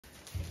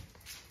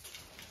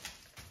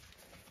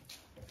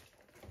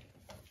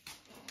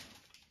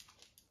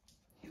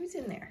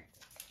Who's in there?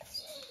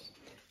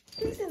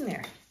 Who's in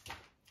there?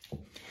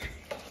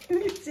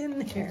 Who's in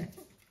there?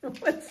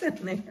 What's in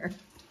there?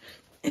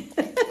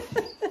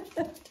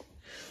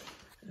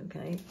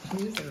 Okay,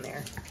 who's in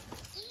there?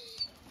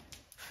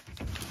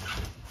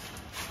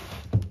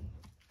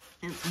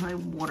 And my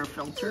water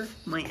filter,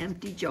 my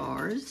empty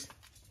jars.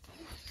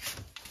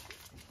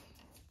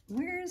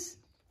 Where's...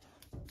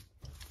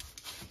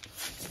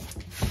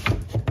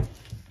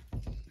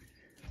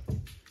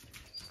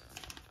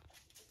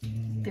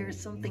 There's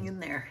something in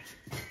there.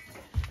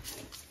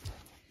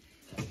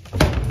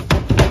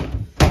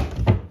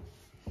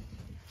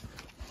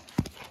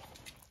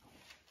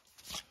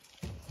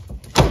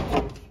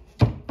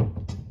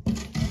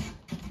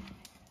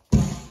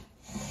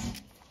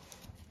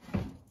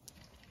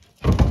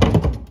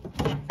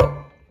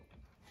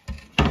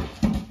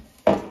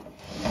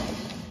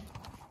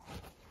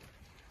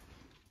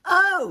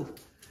 Oh!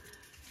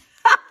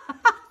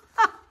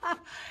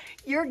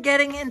 You're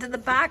getting into the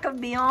back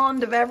of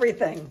beyond of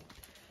everything.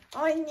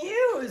 I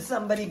knew it was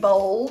somebody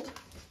bold.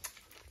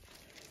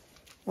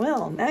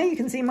 Well, now you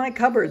can see my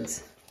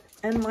cupboards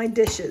and my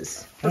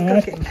dishes for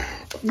cooking.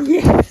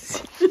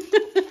 Yes.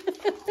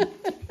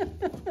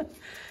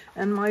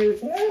 And my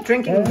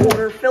drinking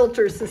water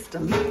filter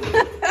system.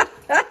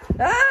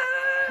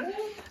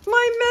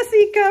 My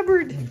messy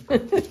cupboard.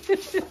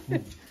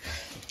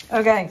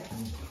 Okay.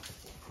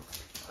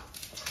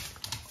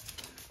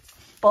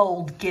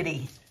 Bold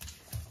kitty.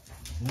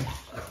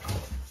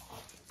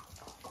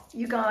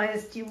 You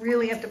guys, do you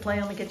really have to play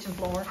on the kitchen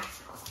floor?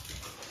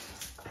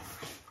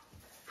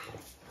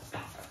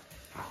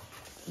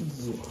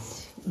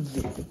 Yes,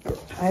 yes.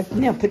 I've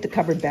now put the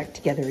cupboard back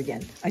together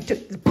again. I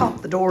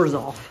popped the doors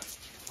off.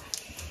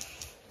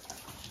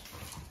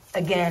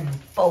 Again,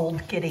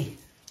 bold kitty.